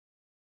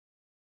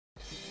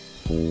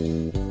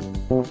Oh,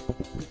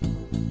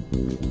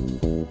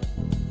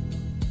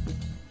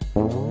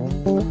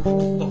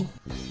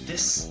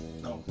 this?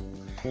 No,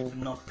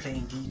 I'm not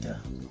playing guitar.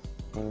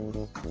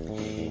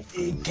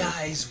 Hey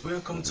guys,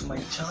 welcome to my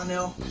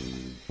channel,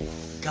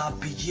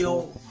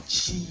 Gabriel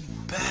G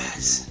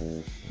Bass.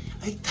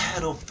 Are you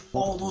tired of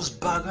all those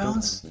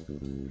backgrounds?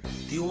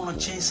 Do you want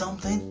to change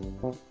something?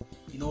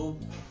 You're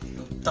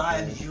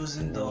tired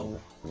using the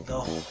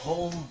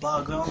home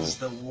backgrounds,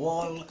 the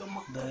wall,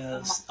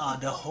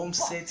 the home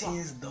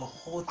settings, the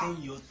whole thing.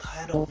 You're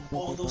tired of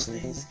all those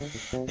things.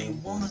 Then you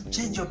want to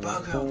change your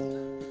background.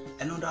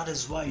 I know that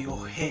is why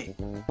you're here,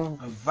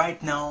 and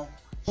right now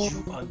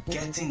you are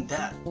getting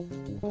that.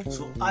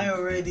 So I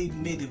already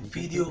made a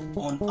video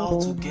on how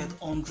to get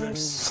 100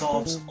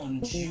 subs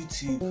on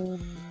YouTube,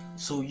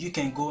 so you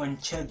can go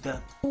and check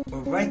that.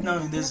 But right now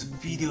in this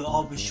video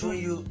I'll be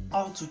showing you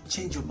how to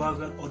change your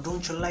background. Or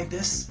don't you like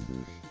this?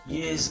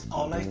 Yes,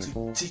 I'd like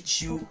to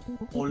teach you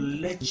or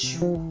let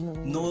you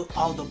know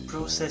how the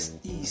process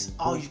is,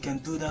 how you can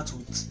do that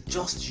with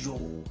just your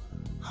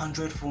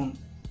Android phone.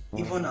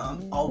 Even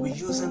I'll be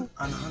using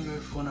an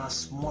Android phone as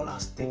small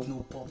as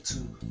Techno Pop 2,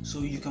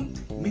 so you can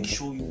make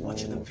sure you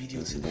watch the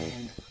video to the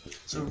end.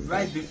 So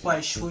right before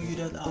I show you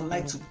that, I'd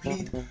like to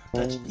plead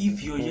that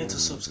if you're yet to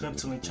subscribe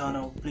to my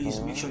channel,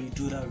 please make sure you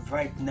do that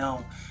right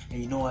now.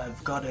 And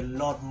I've got a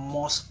lot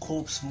more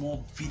scopes,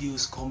 more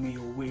videos coming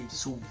your way,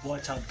 so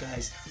watch out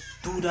guys.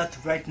 Do that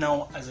right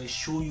now as I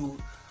show you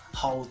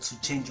how to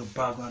change your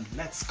background.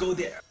 Let's go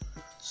there.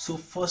 So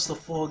first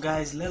of all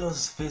guys, let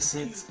us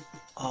visit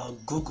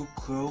Google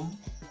Chrome,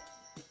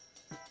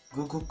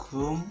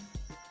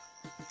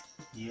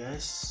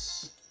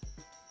 yes,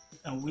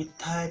 and we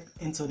type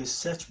into the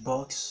search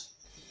box,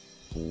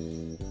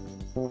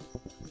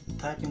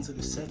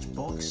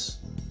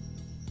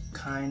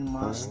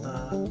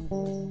 Kinemaster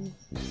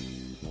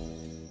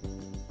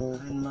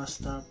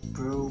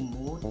Pro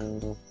mode,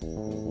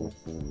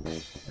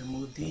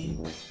 MOD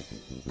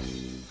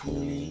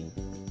fully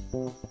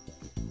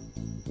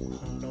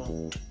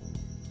unlocked.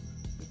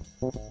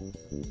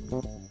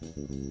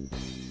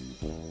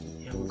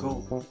 Here we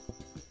go.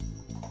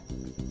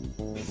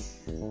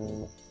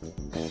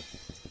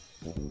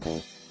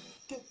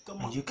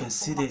 And you can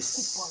see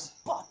this.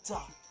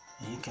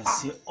 And you can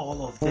see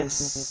all of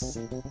this.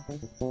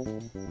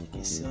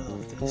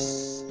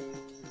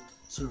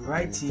 So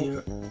right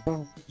here,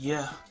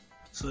 yeah.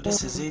 So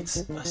this is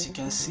it. As you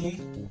can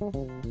see,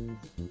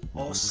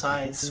 all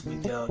sides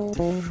with their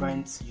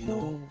different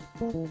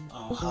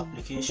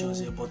applications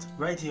here, but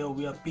right here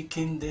we are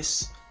picking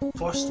this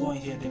first one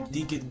here, the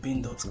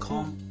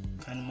digitbin.com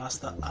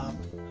Kinemaster app.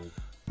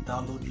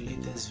 Download the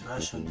latest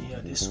version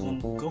here. This one,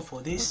 go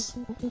for this.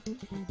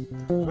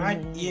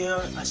 Right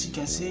here, as you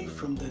can see,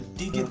 from the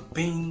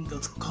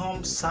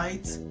digitbin.com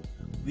site,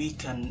 we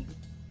can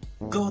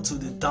go to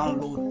the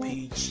download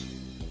page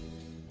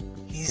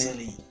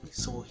easily.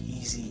 So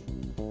easy.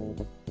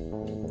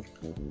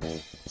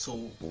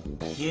 So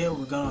here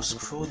we're gonna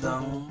scroll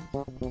down.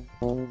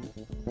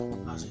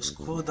 As we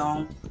scroll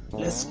down,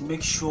 let's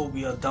make sure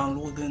we are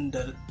downloading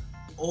the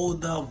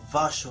older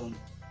version,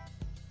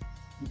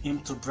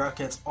 into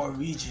brackets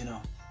original,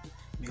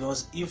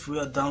 because if we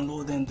are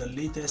downloading the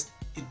latest,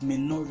 it may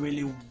not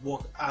really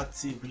work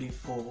actively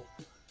for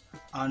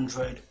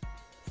Android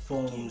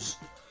phones,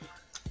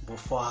 but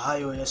for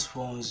iOS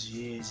phones,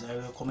 yes, I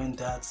recommend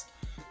that.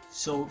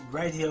 So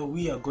right here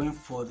we are going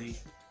for the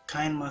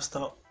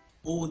Kinemaster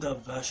older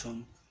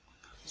version.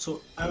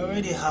 So I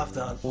already have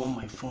that on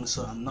my phone,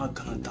 so I'm not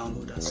gonna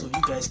download that. So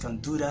you guys can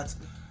do that,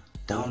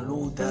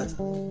 download that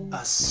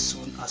as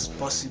soon as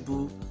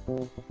possible,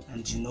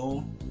 and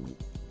join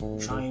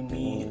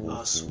me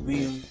as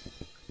we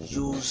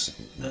use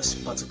this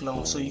particular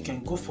one. So you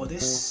can go for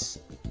this,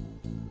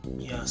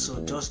 yeah.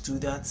 So just do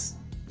that.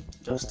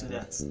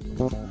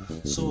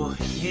 So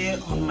here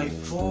on my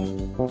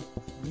phone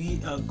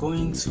we are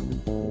going to,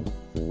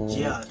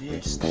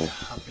 there's the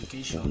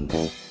application.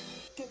 We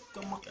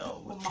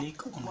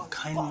click on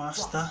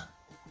Kinemaster.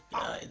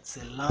 Yeah, it's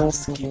a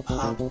landscape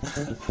app.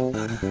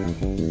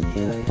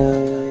 yeah,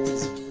 it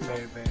is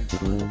very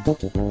good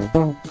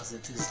as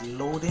it is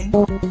loading.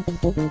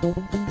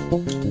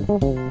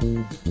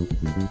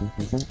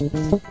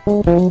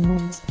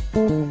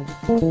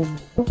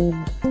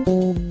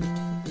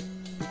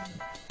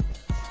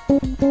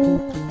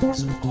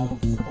 So I'm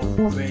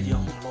already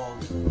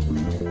unlocked.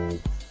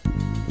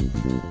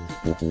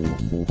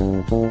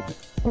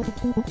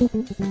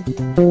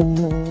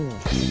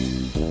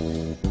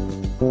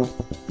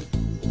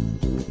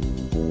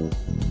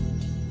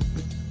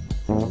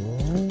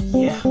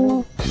 Yeah.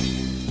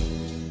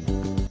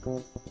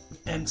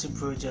 Empty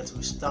project,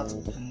 we start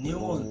a new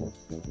one.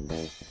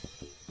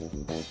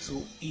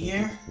 So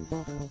here,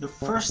 the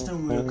first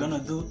thing we're gonna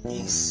do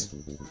is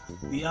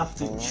we have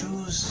to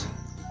choose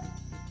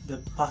the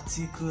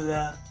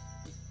particular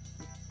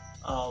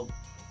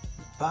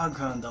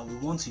background that we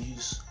want to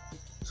use.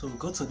 So we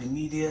go to the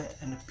media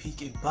and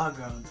pick a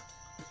background.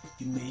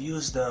 You may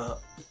use the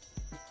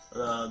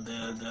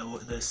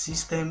the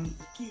system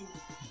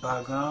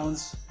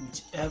backgrounds,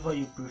 whichever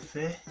you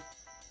prefer.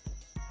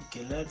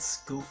 Okay,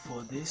 let's go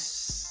for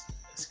this.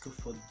 Let's go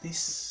for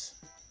this.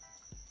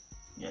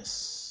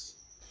 Yes,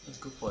 let's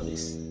go for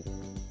this.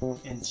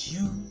 And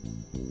you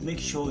make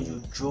sure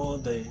you draw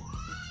the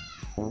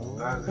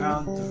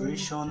background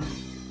duration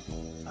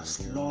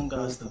as long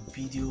as the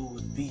video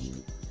would be.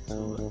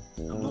 So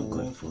I'm not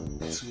going for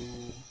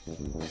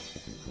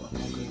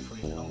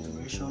a long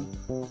duration.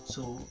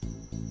 So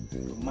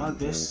we mark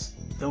this,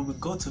 then we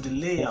go to the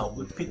layer.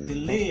 We pick the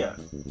layer,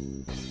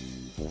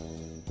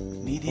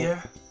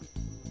 media.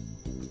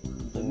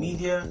 The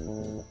media,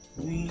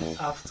 we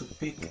have to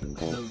pick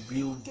the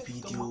real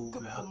video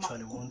we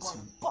actually want to,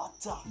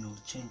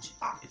 change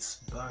its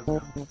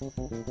background.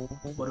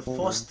 But the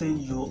first thing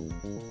you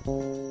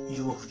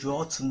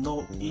ought to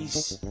know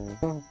is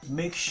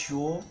make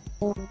sure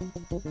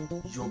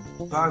your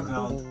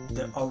background,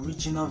 the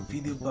original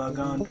video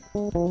background,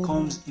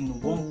 comes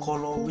in one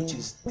color which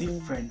is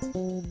different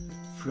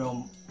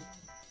from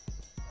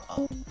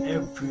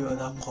every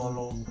other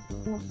color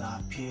that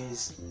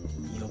appears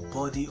in your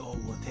body or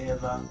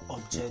whatever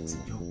object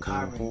you're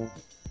carrying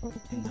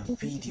in the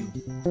video.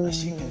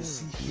 As you can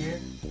see here,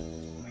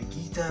 my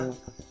guitar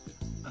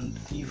and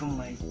even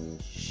my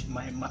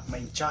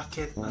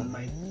jacket and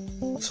my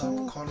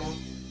top color,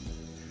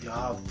 they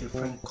have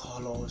different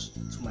colors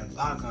to my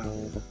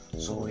background.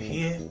 So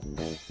here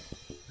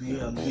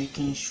we are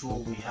making sure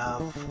we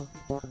have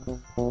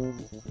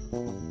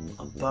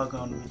a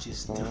background which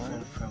is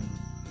different from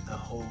the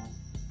whole,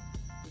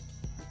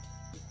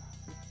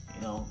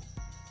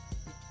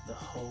 the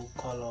whole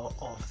color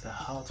of the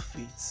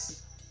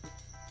outfits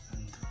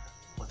and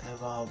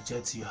whatever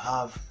objects you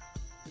have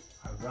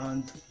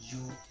around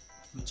you,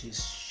 which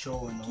is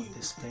showing or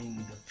displaying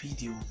in the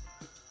video.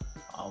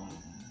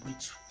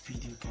 Which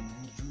video can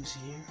we use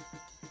here?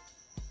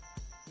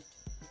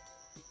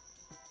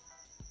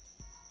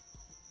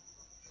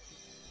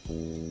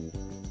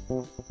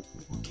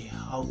 Okay,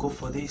 I'll go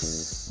for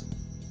this.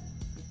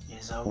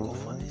 Yes, I'll go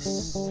for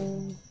this.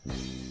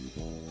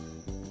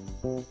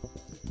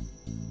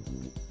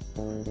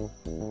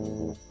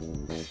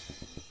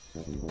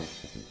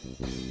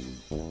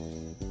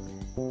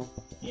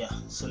 Yeah,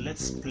 so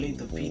let's play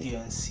the video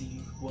and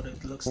see what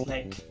it looks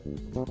like.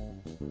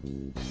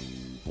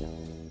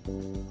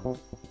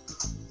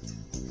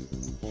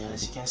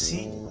 As you can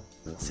see,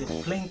 it's a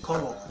plain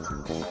color.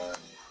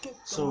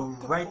 So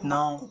right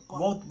now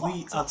what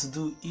we have to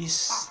do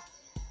is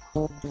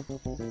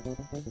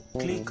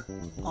click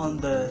on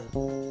the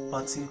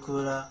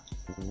particular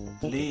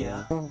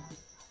layer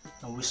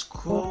and we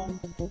scroll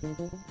to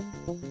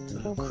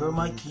the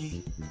chroma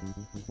key.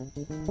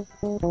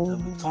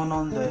 Then we turn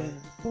on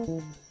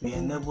we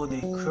enable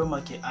the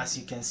chroma key. As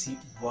you can see,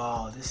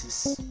 wow, this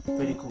is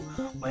pretty cool.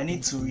 But I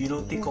need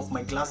to take off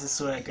my glasses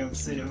so I can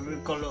see the real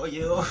color.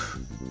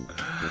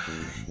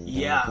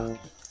 Yeah,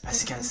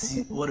 as you can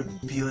see, what a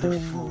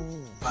beautiful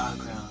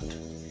background.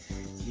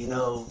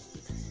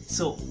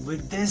 So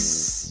with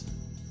this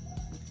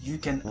you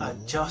can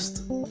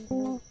adjust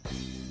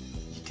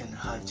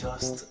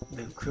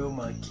the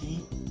chroma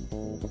key.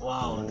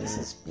 Wow, this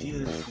is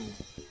beautiful.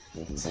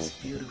 This is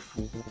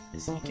beautiful.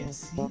 As you can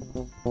see,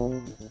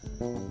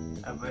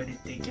 I've already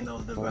taken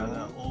off the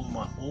background. Oh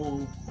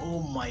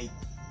my,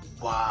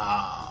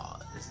 wow,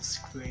 this is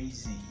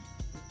crazy.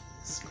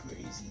 It's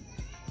crazy.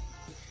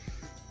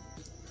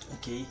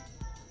 Okay,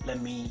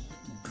 let me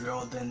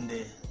broaden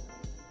it.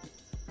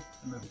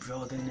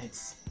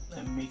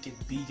 Let me make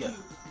it bigger.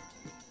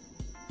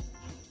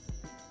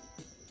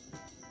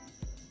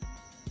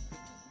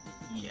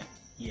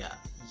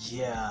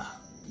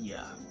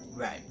 Yeah,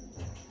 right.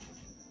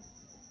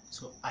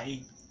 So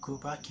I go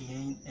back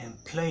in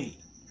and play.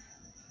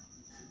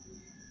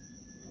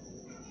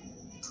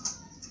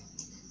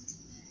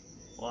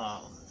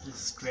 Wow, this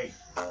is great.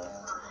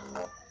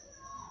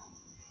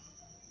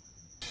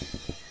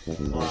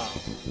 Wow,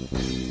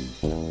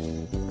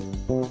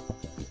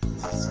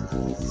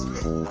 this is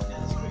great.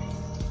 That's great.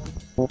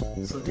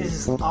 So this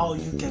is how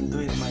you can do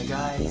it, my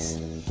guys.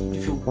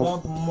 If you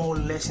want more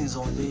lessons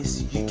on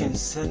this, you can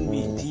send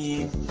me a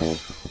DM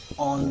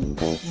on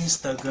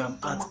Instagram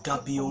at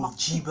Gabriel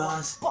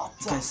Jibas.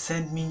 You can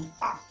send me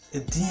a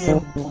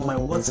DM on my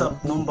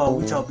WhatsApp number,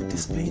 which I'll be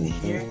displaying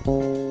here.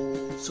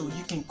 So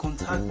you can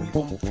contact me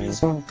on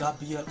Facebook,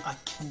 Gabriel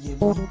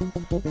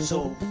Akinyemi,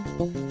 so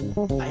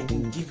I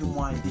can give you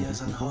more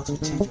ideas on how to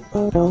change your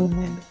background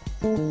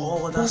and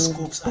all other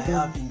scopes I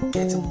have in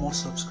getting more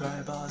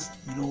subscribers,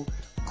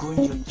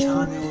 growing your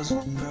channels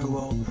very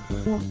well.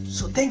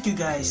 So thank you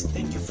guys,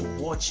 thank you for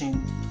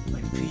watching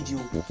my video.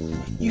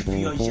 If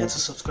you are yet to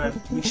subscribe,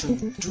 make sure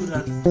you do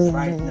that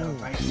right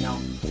now.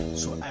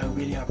 So I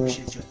really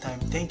appreciate your time.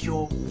 Thank you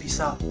all. Peace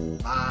out.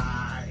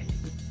 Bye.